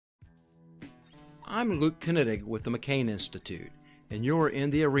I'm Luke Kennedy with the McCain Institute, and you're in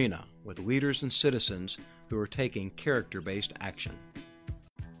the arena with leaders and citizens who are taking character-based action.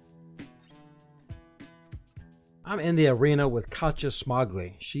 I'm in the arena with Katya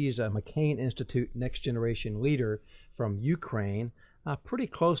Smagli. She's a McCain Institute Next Generation leader from Ukraine, pretty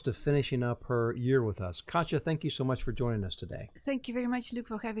close to finishing up her year with us. Katya, thank you so much for joining us today. Thank you very much, Luke,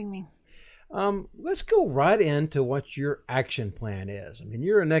 for having me. Let's go right into what your action plan is. I mean,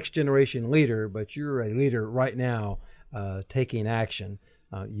 you're a next generation leader, but you're a leader right now taking action.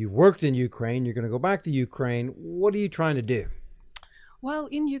 You've worked in Ukraine. You're going to go back to Ukraine. What are you trying to do? Well,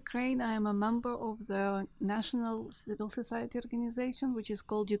 in Ukraine, I am a member of the National Civil Society Organization, which is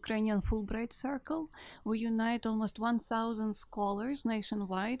called Ukrainian Fulbright Circle. We unite almost 1,000 scholars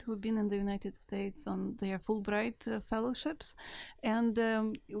nationwide who've been in the United States on their Fulbright fellowships. And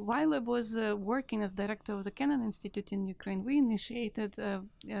while I was working as director of the Kennan Institute in Ukraine, we initiated a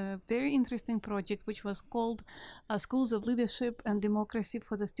very interesting project, which was called Schools of Leadership and Democracy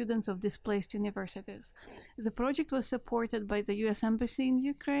for the Students of Displaced Universities. The project was supported by the U.S. Embassy in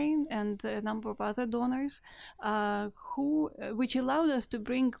Ukraine and a number of other donors, which allowed us to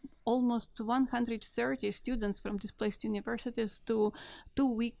bring almost 130 students from displaced universities to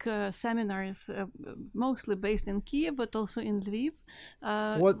 2-week seminars, mostly based in Kiev, but also in Lviv.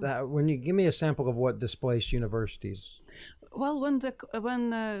 When you give me a sample of what displaced universities? Well, when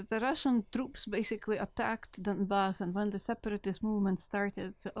the Russian troops basically attacked Donbass and when the separatist movement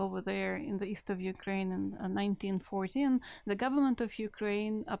started over there in the east of Ukraine in 1914, the government of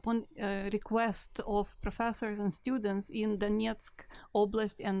Ukraine, upon request of professors and students in Donetsk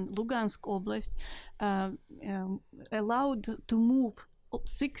Oblast and Lugansk Oblast, allowed to move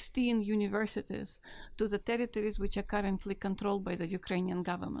 16 universities to the territories which are currently controlled by the Ukrainian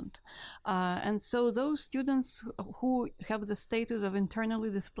government. And so those students who have the status of internally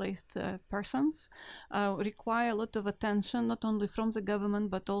displaced persons require a lot of attention, not only from the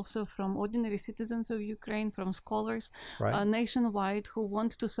government, but also from ordinary citizens of Ukraine, from scholars nationwide who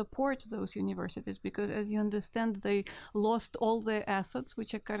want to support those universities, because as you understand, they lost all their assets,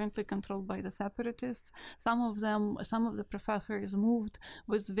 which are currently controlled by the separatists. Some of the professors moved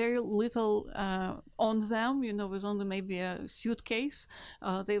with very little on them, with only maybe a suitcase.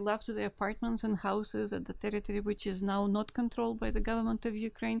 They left their apartments and houses at the territory which is now not controlled by the government of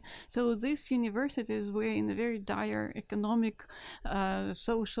Ukraine. So these universities were in a very dire economic,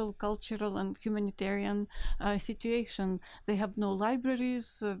 social, cultural, and humanitarian situation. They have no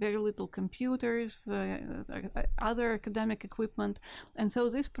libraries, very little computers, other academic equipment. And so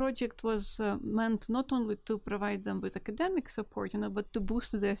this project was meant not only to provide them with academic support, but to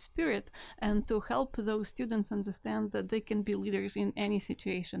boost their spirit and to help those students understand that they can be leaders in any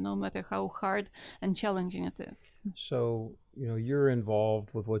situation, no matter how hard and challenging it is. So, you're involved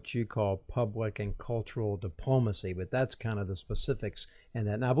with what you call public and cultural diplomacy, but that's kind of the specifics in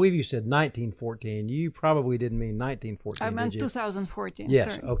that. Now, I believe you said 1914. You probably didn't mean 1914, I meant did you? 2014.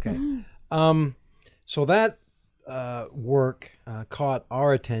 Yes, sorry. Okay. So that work caught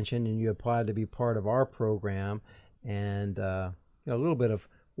our attention, and you applied to be part of our program, and a little bit of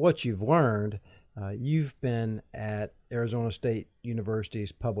what you've learned. You've been at Arizona State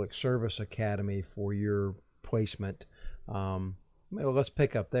University's Public Service Academy for your placement. Let's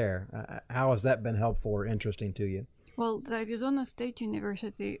pick up there. How has that been helpful or interesting to you? Well, the Arizona State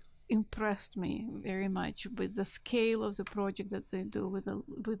University impressed me very much with the scale of the project that they do, with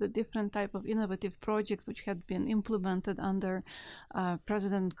the different type of innovative projects which had been implemented under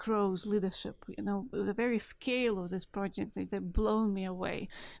President Crow's leadership. The very scale of this project, they've blown me away,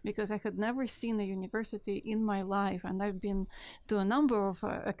 because I had never seen a university in my life, and I've been to a number of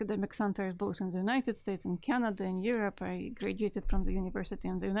academic centers both in the United States and Canada and Europe. I graduated from the university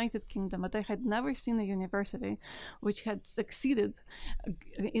in the United Kingdom, but I had never seen a university which had succeeded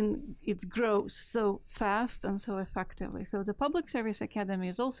in its growth so fast and so effectively. So the Public Service Academy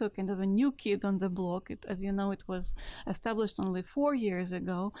is also kind of a new kid on the block. As you know, it was established only 4 years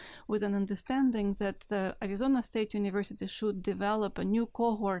ago with an understanding that the Arizona State University should develop a new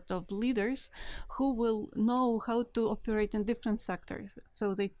cohort of leaders who will know how to operate in different sectors.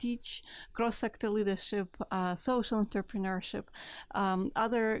 So they teach cross-sector leadership, social entrepreneurship,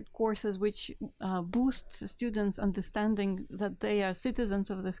 other courses which boost students' understanding that they are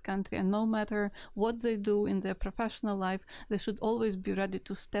citizens of this country country, and no matter what they do in their professional life, they should always be ready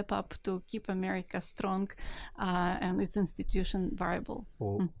to step up to keep America strong and its institution viable.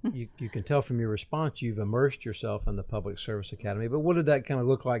 Well, you can tell from your response you've immersed yourself in the Public Service Academy, but what did that kind of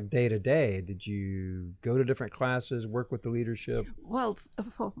look like day to day? Did you go to different classes, work with the leadership? Well,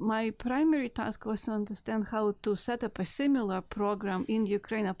 my primary task was to understand how to set up a similar program in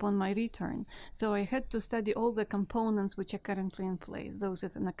Ukraine upon my return. So I had to study all the components which are currently in place. Those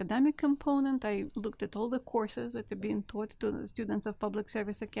as an academic component, I looked at all the courses that are being taught to the students of Public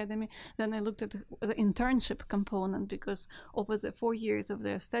Service Academy. Then I looked at the internship component, because over the 4 years of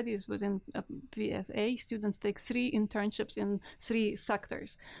their studies within PSA, students take 3 internships in 3 sectors,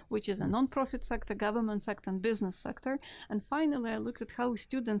 which is a nonprofit sector, government sector, and business sector. And finally, I looked at how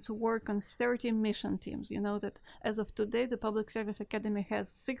students work on 30 mission teams. You know that as of today, the Public Service Academy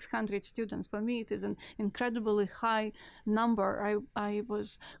has 600 students. For me, it is an incredibly high number. I was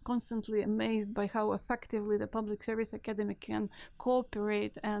constantly amazed by how effectively the Public Service Academy can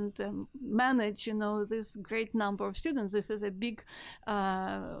cooperate and manage, this great number of students. This is a big,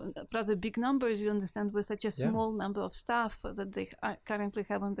 rather big numbers, you understand, with such a small number of staff that they currently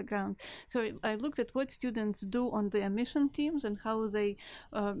have on the ground. So I looked at what students do on their mission teams and how they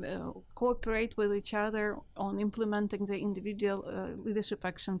cooperate with each other on implementing the individual leadership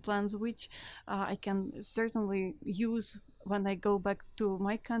action plans, which I can certainly use when I go back to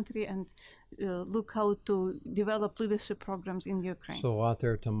my country and look how to develop leadership programs in Ukraine. So out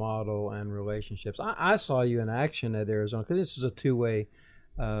there to model and relationships. I saw you in action at Arizona, because this is a two-way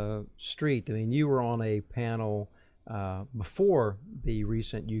street. I mean, you were on a panel before the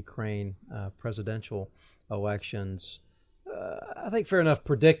recent Ukraine presidential elections. I think fair enough,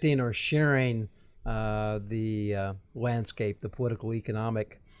 predicting or sharing the landscape, the political,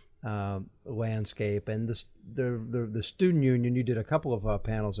 economic landscape, and the student union. You did a couple of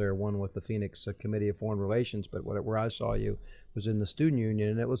panels there, one with the Phoenix Committee of Foreign Relations, but where I saw you was in the student union,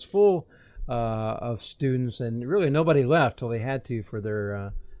 and it was full of students, and really nobody left till they had to for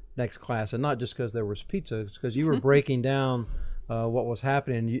their next class. And not just because there was pizza, it's because you were breaking down what was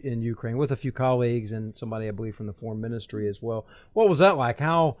happening in Ukraine with a few colleagues and somebody, I believe, from the foreign ministry as well. What was that like?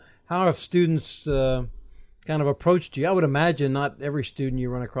 How have students kind of approached you? I would imagine not every student you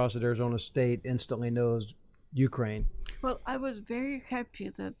run across at Arizona State instantly knows Ukraine. Well, I was very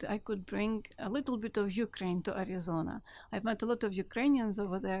happy that I could bring a little bit of Ukraine to Arizona. I've met a lot of Ukrainians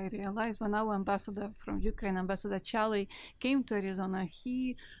over there. I realized when our ambassador from Ukraine, Ambassador Chali, came to Arizona,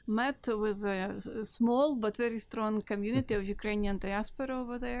 he met with a small but very strong community of Ukrainian diaspora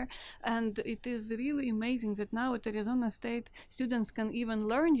over there. And it is really amazing that now at Arizona State, students can even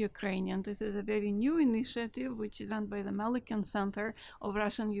learn Ukrainian. This is a very new initiative, which is run by the Melikian Center of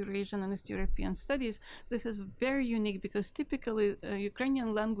Russian, Eurasian, and East European Studies. This is very unique, because typically Ukrainian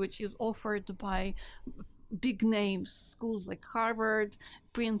language is offered by big names, schools like Harvard,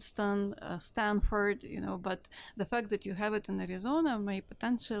 Princeton, Stanford, but the fact that you have it in Arizona may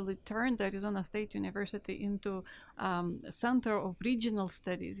potentially turn the Arizona State University into a center of regional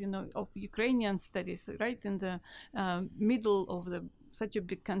studies, of Ukrainian studies, right in the middle of such a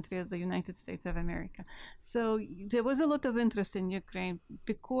big country as the United States of America. So there was a lot of interest in Ukraine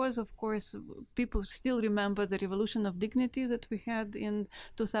because, of course, people still remember the Revolution of Dignity that we had in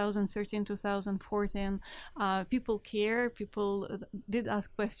 2013, 2014. People care. People did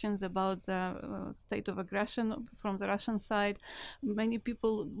ask questions about the state of aggression from the Russian side. Many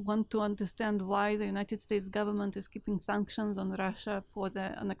people want to understand why the United States government is keeping sanctions on Russia for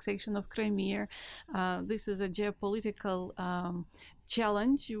the annexation of Crimea. This is a geopolitical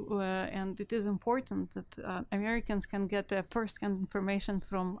challenge, and it is important that Americans can get first-hand information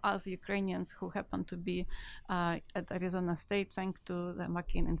from us Ukrainians who happen to be at Arizona State, thanks to the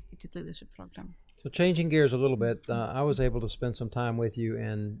McCain Institute Leadership Program. So changing gears a little bit, I was able to spend some time with you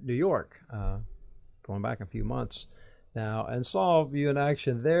in New York, going back a few months now, and saw you in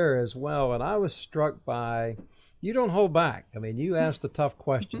action there as well. And I was struck by, you don't hold back. I mean, you ask the tough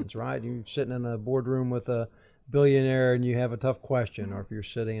questions, right? You're sitting in a boardroom with a billionaire and you have a tough question, or if you're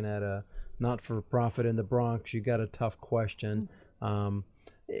sitting at a not-for-profit in the Bronx, you got a tough question. And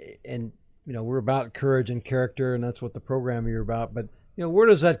we're about courage and character, and that's what the program you're about. But where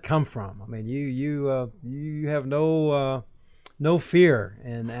does that come from? I mean, you have no fear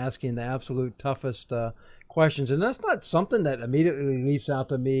in asking the absolute toughest questions, and that's not something that immediately leaps out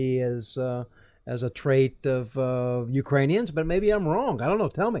to me as a trait of Ukrainians. But maybe I'm wrong. I don't know.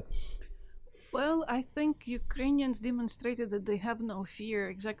 Tell me. Well, I think Ukrainians demonstrated that they have no fear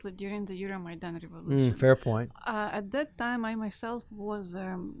exactly during the Euromaidan revolution. Fair point. At that time, I myself was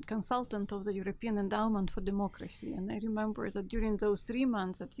consultant of the European Endowment for Democracy, and I remember that during those 3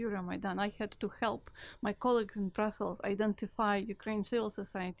 months at Euromaidan, I had to help my colleagues in Brussels identify Ukraine civil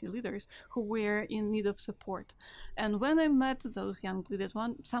society leaders who were in need of support. And when I met those young leaders,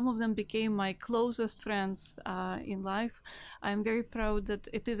 some of them became my closest friends in life. I'm very proud that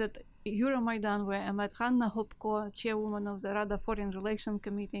it is at Euromaidan, where I met Hanna Hopko, chairwoman of the Rada Foreign Relations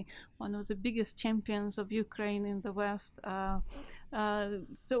Committee, one of the biggest champions of Ukraine in the West.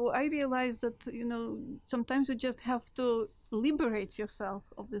 So I realized that, sometimes you just have to liberate yourself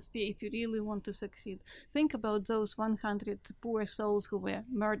of this fear if you really want to succeed. Think about those 100 poor souls who were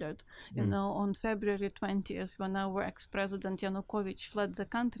murdered, on February 20th, when our ex-president Yanukovych fled the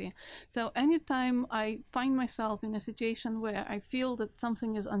country. So anytime I find myself in a situation where I feel that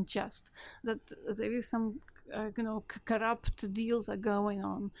something is unjust, that there is some corrupt deals are going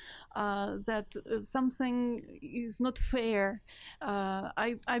on, that something is not fair.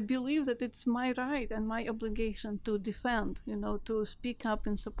 I believe that it's my right and my obligation to defend, to speak up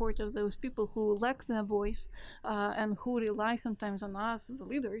in support of those people who lack their voice and who rely sometimes on us, the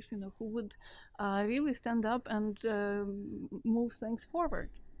leaders, who would really stand up and move things forward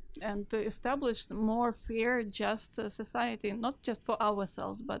and to establish a more fair, just society, not just for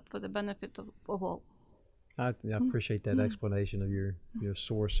ourselves, but for the benefit of all. I appreciate that explanation of your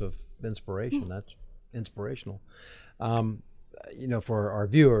source of inspiration. That's inspirational. For our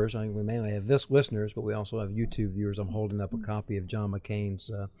viewers, we mainly have listeners, but we also have YouTube viewers. I'm holding up a copy of John McCain's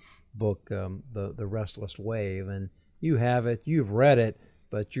book, The Restless Wave, and you have it. You've read it,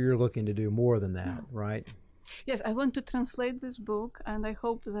 but you're looking to do more than that, right? Yes, I want to translate this book, and I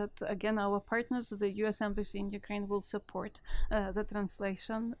hope that, again, our partners, the U.S. Embassy in Ukraine, will support the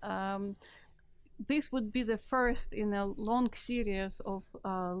translation. This would be the first in a long series of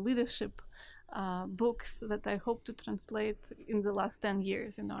leadership books that I hope to translate in the last 10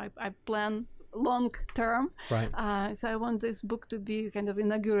 years. I plan long term. Right. So I want this book to be kind of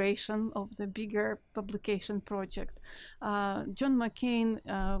inauguration of the bigger publication project. John McCain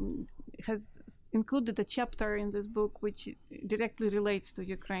has included a chapter in this book which directly relates to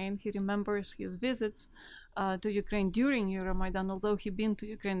Ukraine. He remembers his visits to Ukraine during Euromaidan, although he'd been to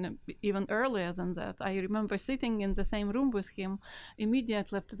Ukraine even earlier than that. I remember sitting in the same room with him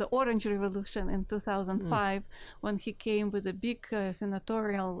immediately after the Orange Revolution in 2005, when he came with a big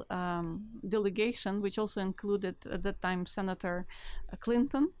senatorial delegation, which also included at that time Senator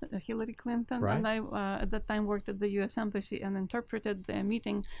Clinton, Hillary Clinton, right. And I at that time worked at the U.S. Embassy and interpreted the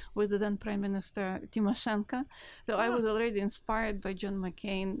meeting with the then Prime Minister Tymoshenko. So I was already inspired by John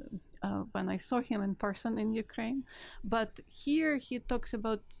McCain when I saw him in person in Ukraine. But here he talks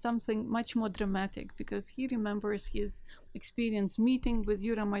about something much more dramatic, because he remembers his experience meeting with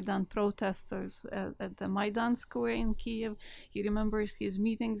Euromaidan protesters at the Maidan Square in Kiev. He remembers his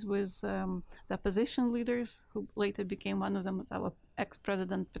meetings with the opposition leaders, who later became one of them was our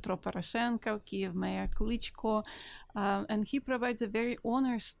ex-president Petro Poroshenko, Kiev Mayor Klitschko, and he provides a very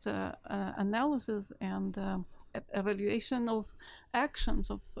honest analysis and evaluation of actions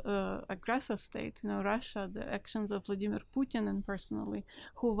of aggressor state, Russia, the actions of Vladimir Putin and personally,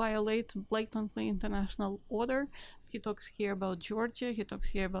 who violate blatantly international order. He talks here about Georgia, he talks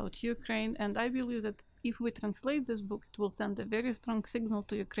here about Ukraine, and I believe that if we translate this book, it will send a very strong signal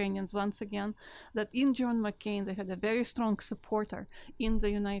to Ukrainians once again that in John McCain they had a very strong supporter in the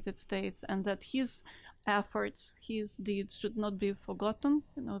United States, and that his efforts, his deeds should not be forgotten,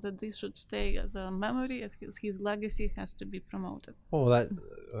 that this should stay as a memory, as his legacy has to be promoted. Oh,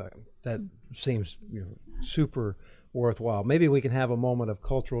 that seems super worthwhile. Maybe we can have a moment of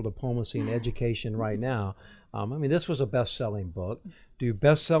cultural diplomacy and education right now. This was a best-selling book. Do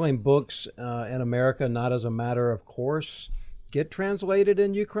best-selling books in America, not as a matter of course, get translated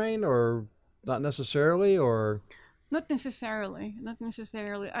in Ukraine, or not necessarily, or? Not necessarily.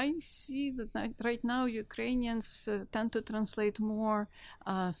 I see that right now Ukrainians tend to translate more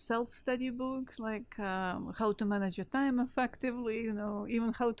self-study books, like how to manage your time effectively,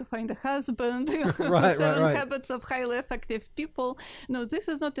 even how to find a husband, Seven Habits of Highly Effective People. No, this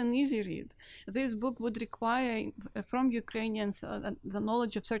is not an easy read. This book would require from Ukrainians the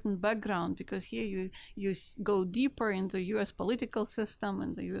knowledge of certain background, because here you go deeper in the U.S. political system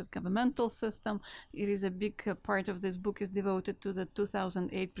and the U.S. governmental system. It is a big part of this book is devoted to the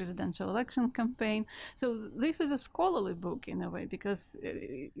 2008 presidential election campaign. So this is a scholarly book in a way, because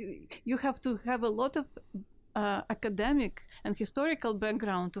you have to have a lot of academic and historical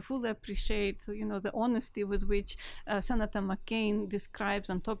background to fully appreciate, the honesty with which Senator McCain describes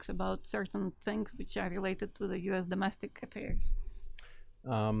and talks about certain things which are related to the U.S. domestic affairs.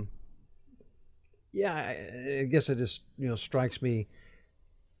 Yeah, I guess it just strikes me.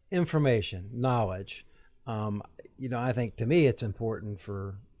 Information, knowledge. I think to me it's important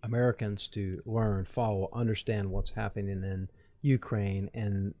for Americans to learn, follow, understand what's happening in Ukraine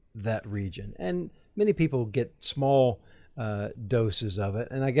and that region. And many people get small doses of it.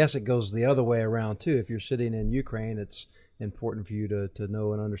 And I guess it goes the other way around too. If you're sitting in Ukraine, it's important for you to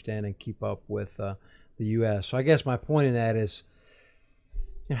know and understand and keep up with the U.S. So I guess my point in that is,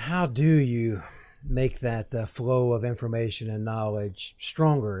 how do you make that flow of information and knowledge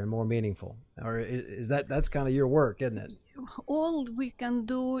stronger and more meaningful? Or is that's kind of your work, isn't it? All we can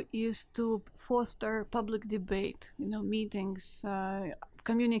do is to foster public debate, meetings,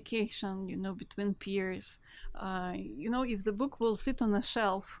 communication, between peers. If the book will sit on a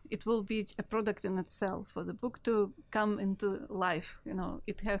shelf, it will be a product in itself. For the book to come into life,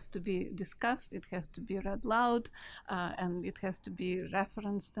 it has to be discussed, it has to be read loud, and it has to be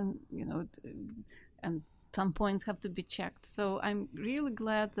referenced, and and some points have to be checked. So I'm really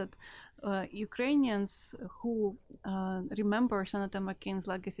glad that Ukrainians who remember Senator McCain's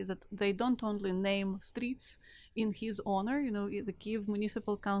legacy, that they don't only name streets in his honor. The Kyiv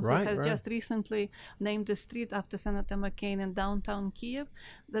Municipal Council has just recently named a street after Senator McCain in downtown Kyiv,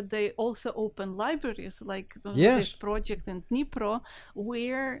 that they also open libraries like this project in Dnipro,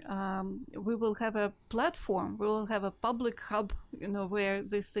 where we will have a platform, we will have a public hub, where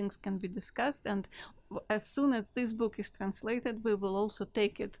these things can be discussed. And as soon as this book is translated, we will also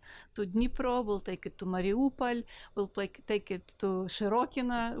take it to Dnipro, we'll take it to Mariupol, we'll take it to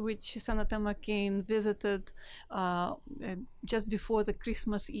Shirokino, which Senator McCain visited just before the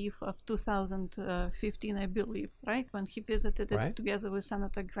Christmas Eve of 2015, I believe, right? When he visited it together with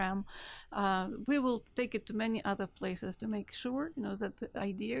Senator Graham. We will take it to many other places to make sure, that the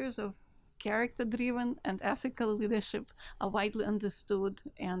ideas of character-driven and ethical leadership are widely understood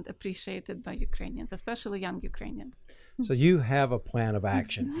and appreciated by Ukrainians, especially young Ukrainians. So you have a plan of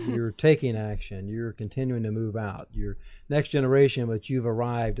action. You're taking action. You're continuing to move out. Your next generation, but you've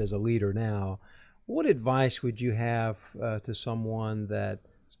arrived as a leader now. What advice would you have to someone that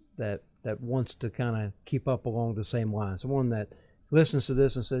wants to kind of keep up along the same lines? Someone that listens to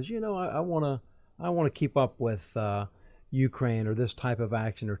this and says, I want to keep up with Ukraine, or this type of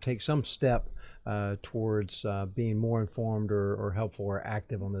action, or take some step towards being more informed or helpful or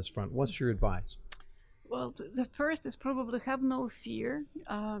active on this front. What's your advice? Well, the first is probably have no fear.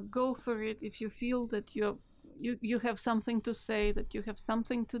 Go for it if you feel that you have something to say, that you have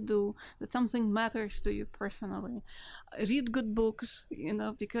something to do, that something matters to you personally. Read good books,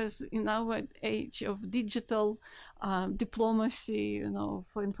 because in our age of digital diplomacy,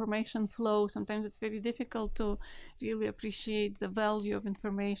 for information flow, sometimes it's very difficult to really appreciate the value of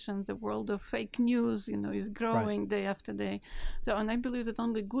information. The world of fake news, is growing day after day. So, and I believe that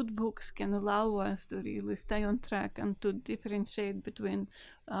only good books can allow us to really stay on track and to differentiate between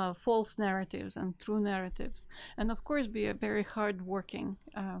false narratives and true narratives. And of course, be a very hard-working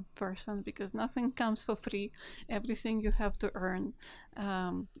person, because nothing comes for free. Everything you have to earn.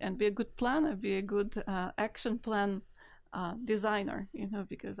 And be a good planner, be a good action plan designer,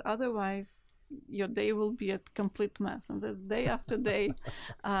 because otherwise your day will be a complete mess. And the day after day,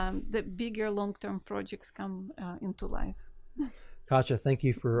 the bigger long-term projects come into life. Katja, thank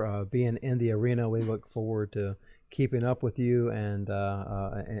you for being in the arena. We look forward to keeping up with you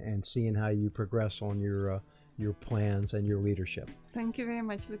and seeing how you progress on your plans and your leadership. Thank you very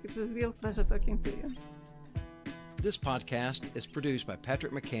much, Luke. It was a real pleasure talking to you. This podcast is produced by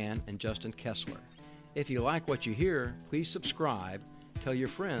Patrick McCann and Justin Kessler. If you like what you hear, please subscribe, tell your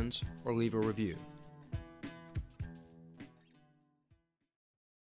friends, or leave a review.